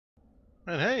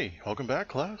And hey, welcome back,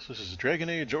 class. This is Dragon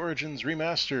Age Origins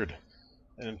Remastered,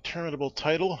 an interminable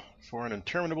title for an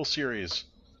interminable series.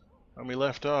 When we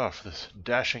left off, this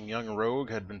dashing young rogue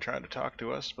had been trying to talk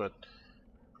to us, but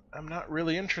I'm not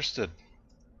really interested.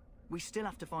 We still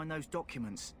have to find those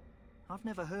documents. I've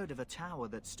never heard of a tower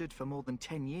that stood for more than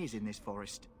 10 years in this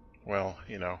forest. Well,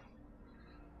 you know.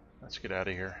 Let's get out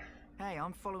of here. Hey,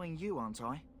 I'm following you, aren't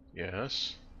I?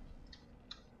 Yes.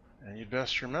 And you'd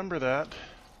best remember that.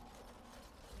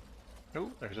 Oh,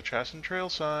 there's a Chassin Trail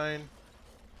sign.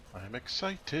 I'm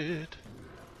excited.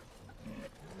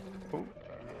 Oh,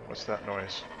 what's that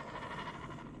noise?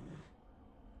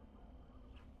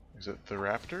 Is it the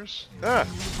raptors? Ah!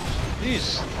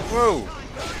 Jeez! Whoa!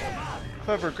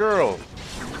 Clever girl!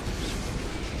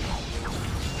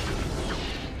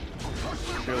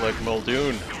 I feel like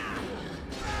Muldoon.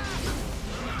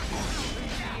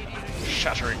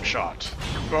 Shattering shot.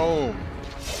 Boom!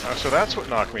 So that's what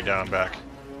knocked me down back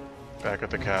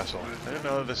at the castle. I didn't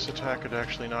know this attack could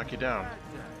actually knock you down.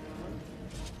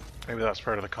 Maybe that's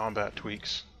part of the combat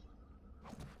tweaks.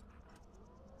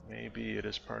 Maybe it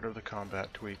is part of the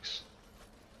combat tweaks.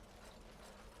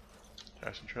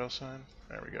 Chassin Trail sign.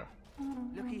 There we go.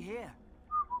 Looky here.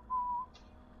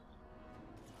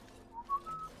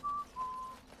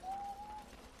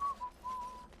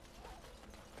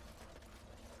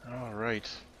 Alright.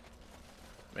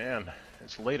 Man,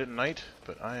 it's late at night,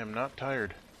 but I am not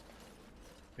tired.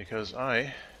 Because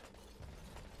I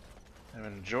am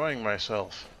enjoying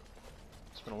myself.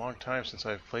 It's been a long time since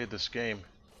I've played this game.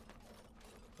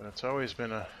 But it's always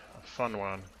been a fun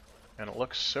one. And it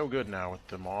looks so good now with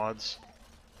the mods.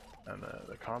 And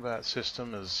the combat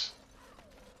system is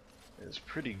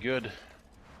pretty good.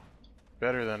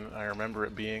 Better than I remember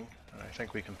it being. And I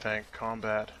think we can thank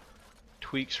combat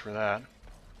tweaks for that.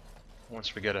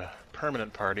 Once we get a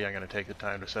permanent party, I'm going to take the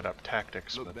time to set up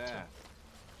tactics. Look but, there.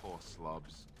 Poor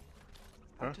slobs.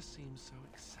 Huh? That just seems so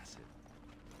excessive.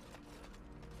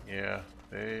 Yeah,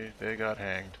 they got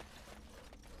hanged.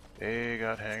 They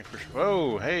got hanged for sure.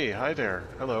 Whoa, hey, hi there.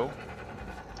 Hello.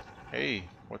 Hey,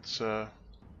 what's up?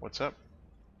 What's up,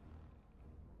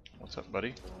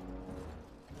 buddy?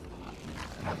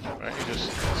 Why don't you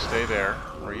just stay there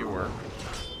where you were?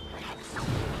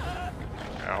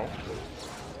 Ow.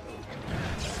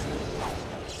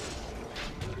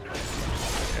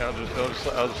 Yeah,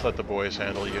 I'll just let the boys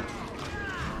handle you.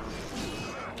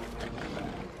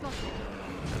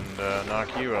 And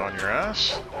knock you on your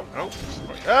ass. Oh.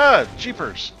 Ah!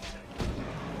 Jeepers!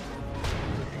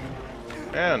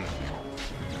 Man.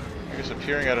 I guess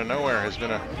appearing out of nowhere has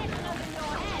been a...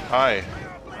 Hi.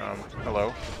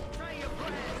 Hello.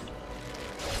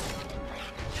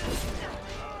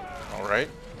 Alright.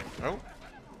 Oh.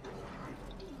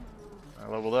 I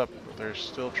leveled up, but there's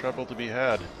still trouble to be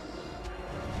had.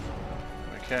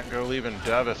 I can't go leaving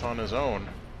Davith on his own.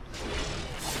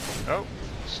 Oh,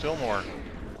 still more.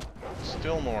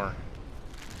 Still more.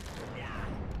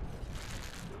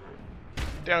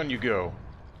 Down you go.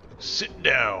 Sit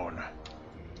down.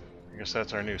 I guess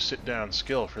that's our new sit-down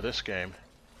skill for this game.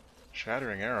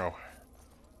 Shattering arrow.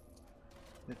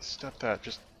 Stop that.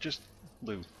 Just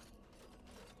loot.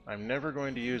 I'm never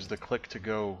going to use the click to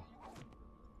go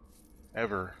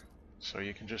ever, so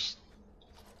you can just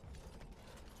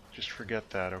forget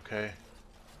that, okay?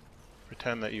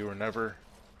 Pretend that you were never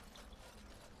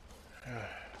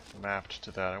mapped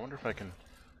to that. I wonder if I can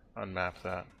unmap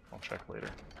that. I'll check later.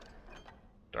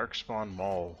 Darkspawn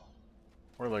Mall.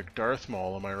 Or like Darth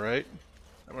Maul, am I right?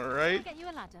 Am I right? I'll get you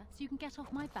a ladder so you can get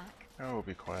off my back. Oh,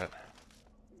 be quiet.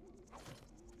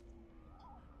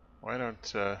 Why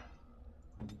don't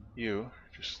you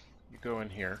go in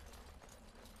here.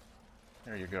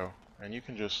 There you go. And you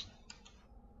can just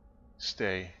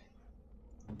stay.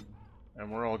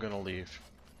 And we're all gonna leave.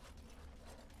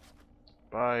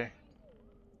 Bye.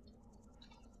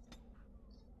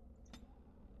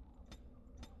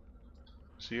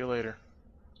 See you later.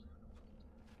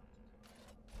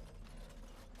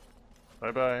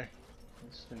 Bye-bye.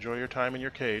 Enjoy your time in your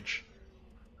cage.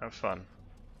 Have fun.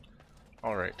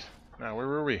 Alright. Now, where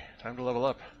were we? Time to level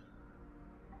up.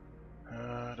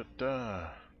 Da-da.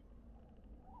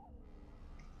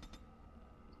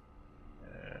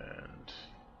 And...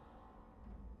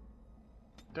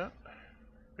 done.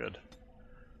 Good.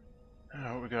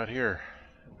 Now, what we got here?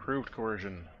 Improved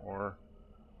coercion, or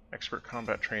expert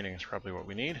combat training is probably what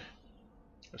we need.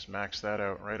 Just max that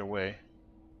out right away.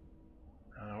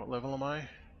 What level am I?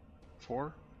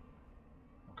 4?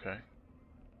 Okay.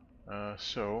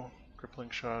 So, crippling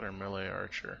shot or melee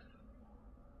archer?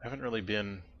 I haven't really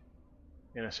been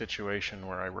in a situation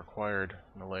where I required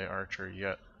melee archer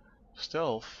yet.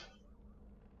 Stealth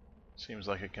Seems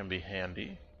like it can be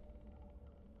handy.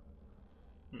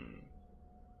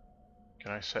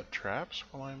 Can I set traps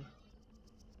while I'm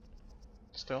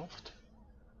stealthed?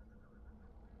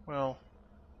 Well,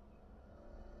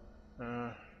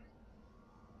 I'll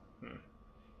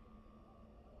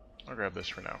grab this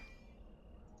for now.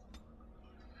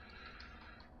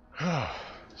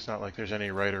 It's not like there's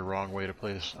any right or wrong way to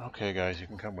play this. Okay, guys, you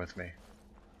can come with me.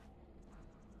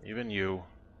 Even you,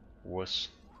 wuss.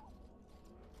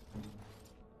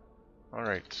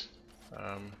 Alright.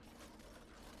 So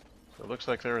it looks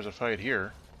like there was a fight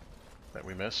here that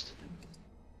we missed.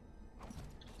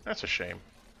 That's a shame.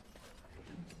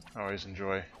 I always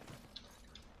enjoy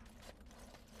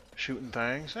shooting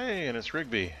things. Hey, and it's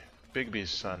Rigby.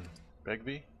 Bigby's son.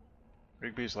 Bigby?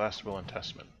 Rigby's last will and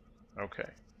testament. Okay.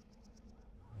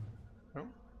 Oh,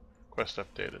 quest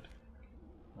updated.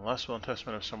 The last will and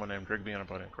testament of someone named Rigby on a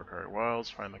boat in Qunari Wilds.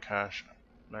 Find the cache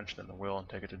mentioned in the will and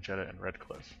take it to Jeddah and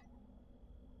Redcliffe.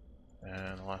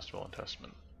 And the last will and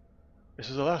testament. This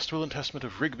is the last will and testament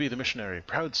of Rigby the Missionary,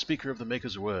 proud speaker of the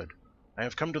Maker's Word. I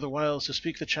have come to the wilds to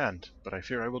speak the chant, but I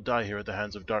fear I will die here at the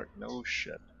hands of dark. No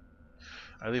shit.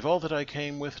 I leave all that I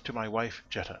came with to my wife,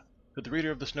 Jetta. Could the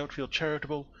reader of this note feel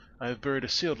charitable, I have buried a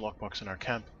sealed lockbox in our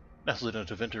camp, nestled in a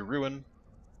Tevinter ruin,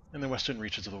 in the western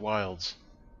reaches of the wilds.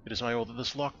 It is my will that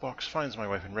this lockbox finds my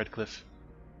wife in Redcliffe,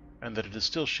 and that it is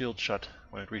still shielded shut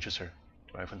when it reaches her.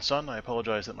 Wife and son, I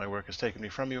apologize that my work has taken me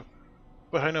from you,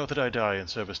 but I know that I die in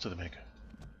service to the Maker.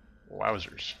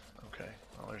 Wowzers. Okay,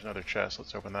 well, there's another chest.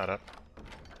 Let's open that up.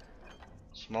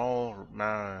 Small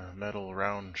metal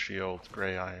round shield,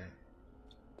 gray iron.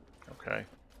 Okay.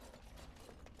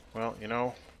 Well, you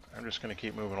know, I'm just going to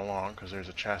keep moving along because there's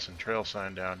a chest and trail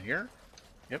sign down here.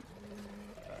 Yep.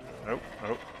 Oh,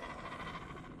 oh.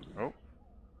 Oh.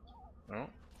 Oh.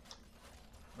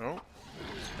 Oh.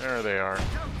 There they are.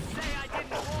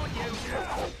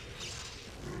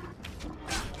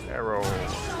 Arrow.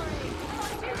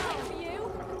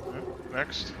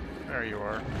 Next. There you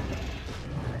are.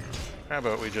 How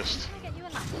about we just...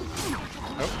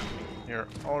 Oh, you're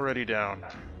already down.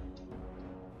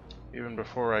 Even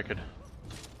before I could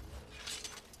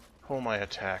pull my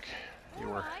attack,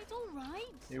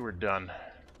 you were done.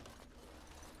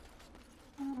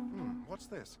 What's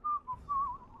this?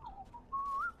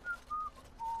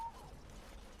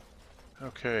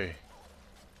 Okay.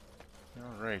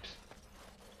 Alright.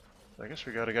 I guess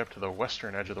we gotta get up to the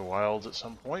western edge of the wilds at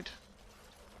some point.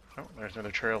 Oh, there's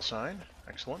another trail sign.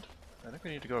 Excellent. I think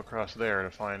we need to go across there to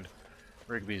find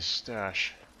Rigby's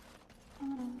stash.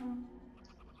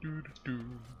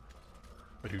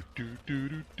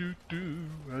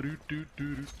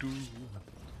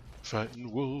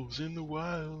 Fighting wolves in the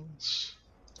wilds.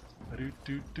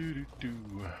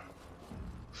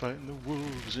 Fighting the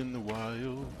wolves in the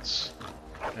wilds.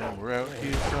 And we're out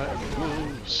here fighting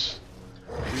wolves.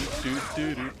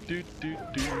 Fighting wolves.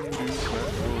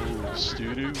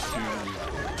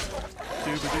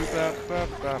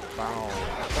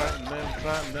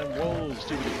 Fighting them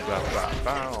wolves.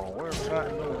 We're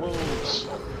fighting the wolves.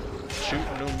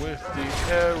 Shooting them with the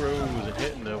arrows and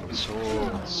hitting them with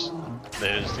swords.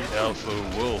 There's the alpha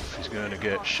wolf. He's gonna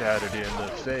get shattered in the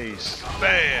face.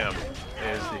 Bam!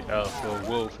 There's the alpha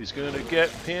wolf. He's gonna get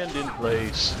pinned in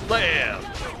place. Blam!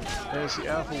 There's the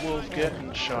alpha wolf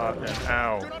getting shot and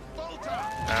ow.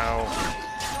 Ow.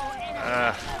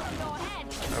 Ah.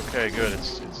 Okay, good.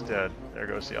 It's dead. There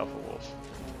goes the alpha wolf.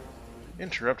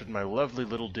 Interrupted my lovely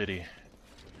little ditty.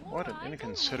 What an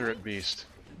inconsiderate beast.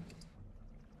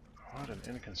 What an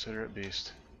inconsiderate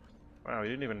beast. Wow, he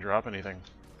didn't even drop anything.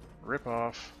 Rip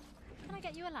off. Can I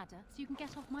get you a ladder so you can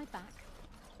get off my back?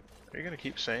 Are you gonna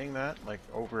keep saying that, like,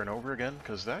 over and over again?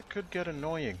 Because that could get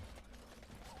annoying.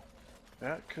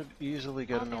 That could easily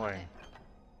get annoying.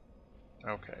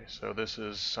 Okay, so this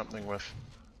is something with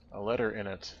a letter in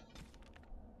it.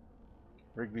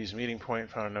 Rigby's meeting point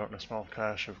found a note in a small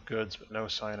cache of goods, but no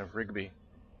sign of Rigby.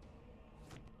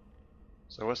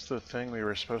 So what's the thing we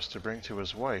were supposed to bring to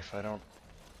his wife? I don't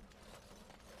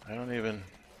even...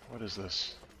 What is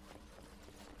this?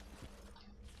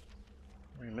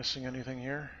 Are we missing anything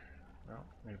here? No,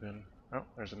 we've been... Oh,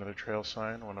 there's another trail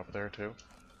sign, one up there too.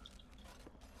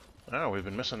 Oh, we've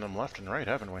been missing them left and right,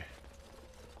 haven't we?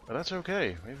 But that's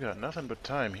okay. We've got nothing but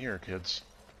time here, kids.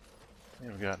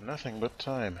 We've got nothing but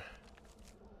time.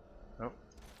 Oh,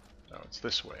 no, it's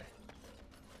this way.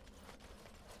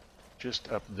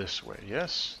 Just up this way.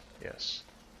 Yes? Yes.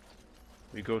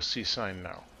 We go see sign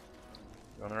now.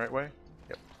 Going the right way?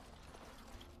 Yep.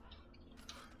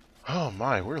 Oh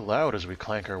my, we're loud as we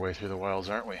clank our way through the wilds,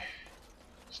 aren't we?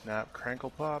 Snap,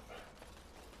 crankle pop.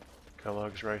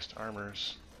 Kellogg's riced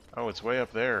armors. Oh, it's way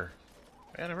up there.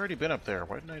 Man, I've already been up there.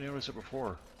 Why didn't I notice it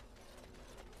before?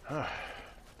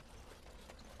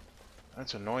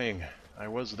 That's annoying. I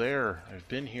was there. I've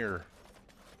been here.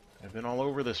 I've been all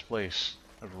over this place.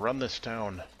 I've run this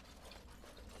town.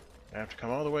 I have to come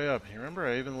all the way up. You remember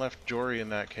I even left Jory in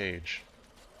that cage.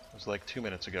 It was like 2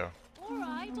 minutes ago.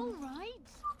 Alright, alright.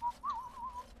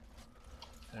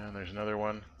 And there's another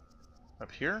one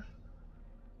up here.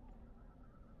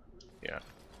 Yeah.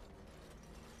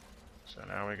 So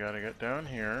now we gotta get down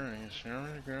here, and you see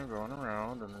we're going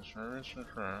around, and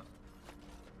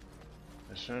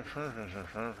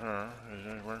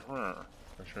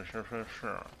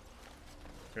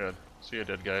good. See you,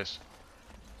 dead guys.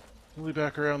 We'll be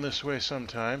back around this way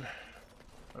sometime.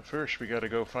 But first, we gotta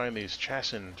go find these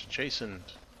chastened,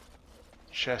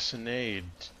 chastenade,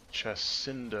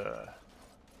 chacinda.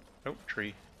 Oh,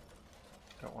 tree.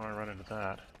 Don't want to run into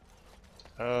that.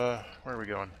 Where are we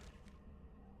going?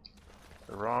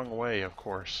 The wrong way, of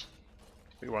course.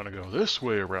 We want to go this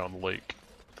way around the lake.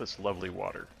 This lovely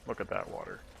water. Look at that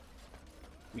water.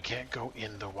 We can't go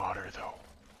in the water, though.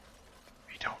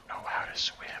 We don't know how to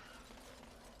swim.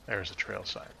 There's a trail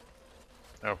sign.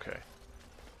 Okay.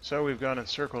 So we've gone in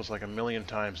circles like 1,000,000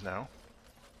 times now.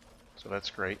 So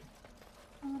that's great.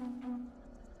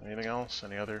 Anything else?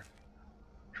 Any other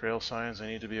trail signs I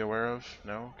need to be aware of?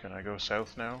 No? Can I go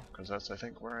south now? Because that's, I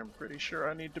think, where I'm pretty sure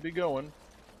I need to be going.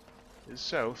 Is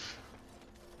south.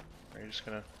 Are you just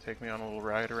gonna take me on a little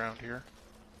ride around here?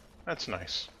 That's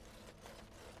nice.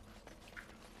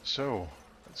 So,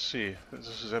 let's see.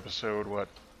 This is episode, what?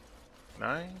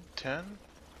 9? 10?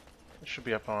 It should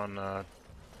be up on,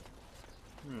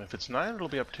 if it's 9, it'll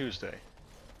be up Tuesday.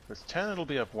 If it's 10, it'll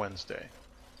be up Wednesday.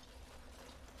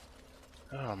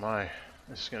 Oh my,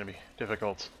 this is going to be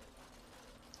difficult.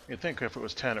 You'd think if it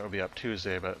was 10 it would be up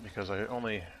Tuesday, but because I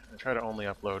try to only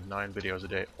upload 9 videos a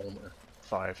day, only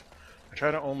 5. I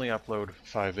try to only upload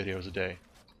 5 videos a day.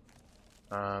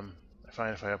 I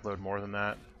find if I upload more than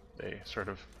that, they sort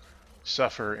of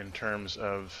suffer in terms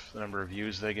of the number of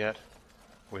views they get,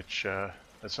 which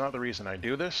that's not the reason I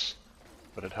do this,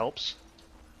 but it helps.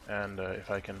 And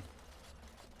if I can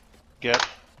get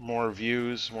more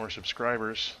views, more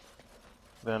subscribers,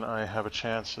 then I have a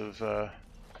chance of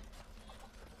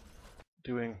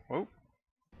doing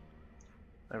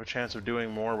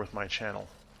more with my channel.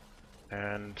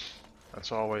 And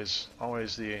that's always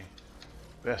the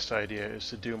best idea, is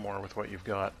to do more with what you've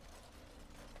got.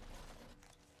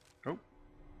 Oh.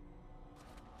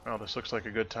 Well, this looks like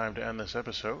a good time to end this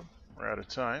episode. We're out of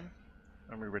time.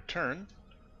 When we return,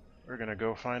 we're gonna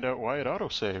go find out why it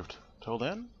autosaved. Till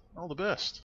then, all the best.